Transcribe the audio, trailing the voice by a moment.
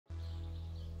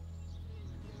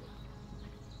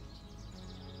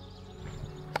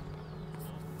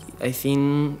I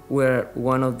think we're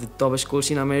one of the top schools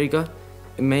in America,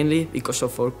 mainly because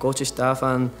of our coach staff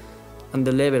and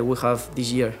the level we have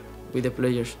this year with the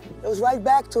players. It was right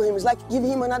back to him. It's like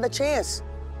giving him another chance.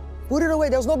 Put it away.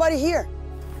 There was nobody here.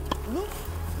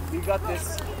 We got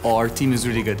this. Our team is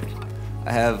really good.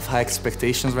 I have high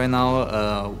expectations right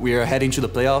now. We are heading to the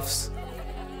playoffs.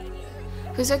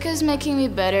 Hoosick is making me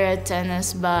better at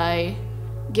tennis by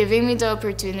giving me the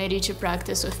opportunity to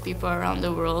practice with people around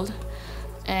the world.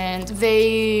 And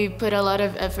they put a lot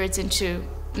of efforts into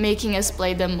making us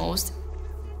play the most.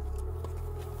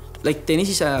 Like, tennis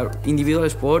is an individual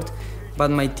sport, but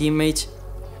my teammates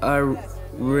are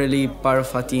really part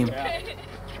of a team.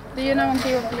 Do you know when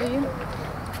people play you?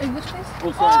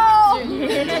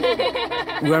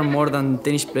 We are more than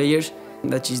tennis players.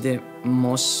 That is the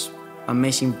most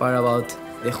amazing part about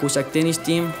the Hoosac tennis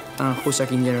team and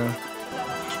Hoosac in general.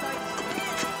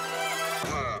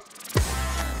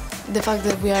 The fact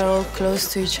that we are all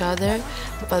close to each other,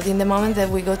 but in the moment that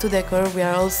we go to the court, we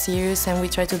are all serious and we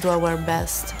try to do our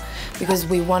best because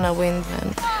we want to win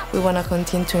and we want to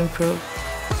continue to improve.